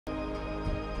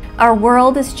Our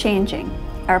world is changing.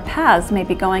 Our paths may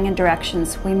be going in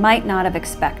directions we might not have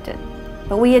expected,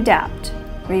 but we adapt.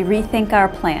 We rethink our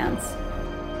plans.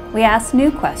 We ask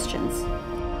new questions.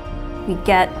 We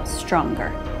get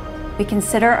stronger. We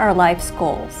consider our life's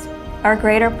goals, our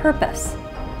greater purpose.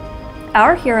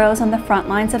 Our heroes on the front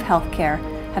lines of healthcare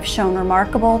have shown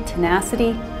remarkable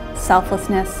tenacity,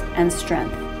 selflessness, and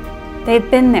strength. They've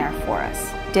been there for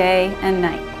us, day and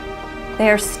night.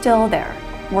 They are still there,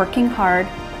 working hard,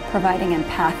 providing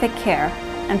empathic care,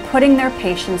 and putting their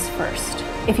patients first.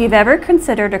 If you've ever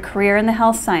considered a career in the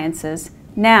health sciences,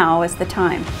 now is the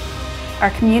time.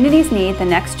 Our communities need the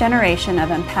next generation of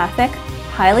empathic,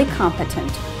 highly competent,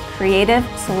 creative,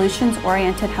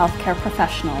 solutions-oriented healthcare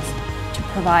professionals to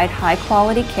provide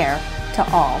high-quality care to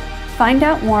all. Find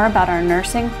out more about our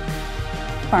nursing,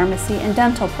 pharmacy, and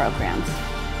dental programs.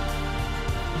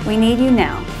 We need you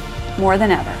now, more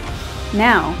than ever.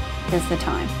 Now is the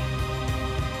time.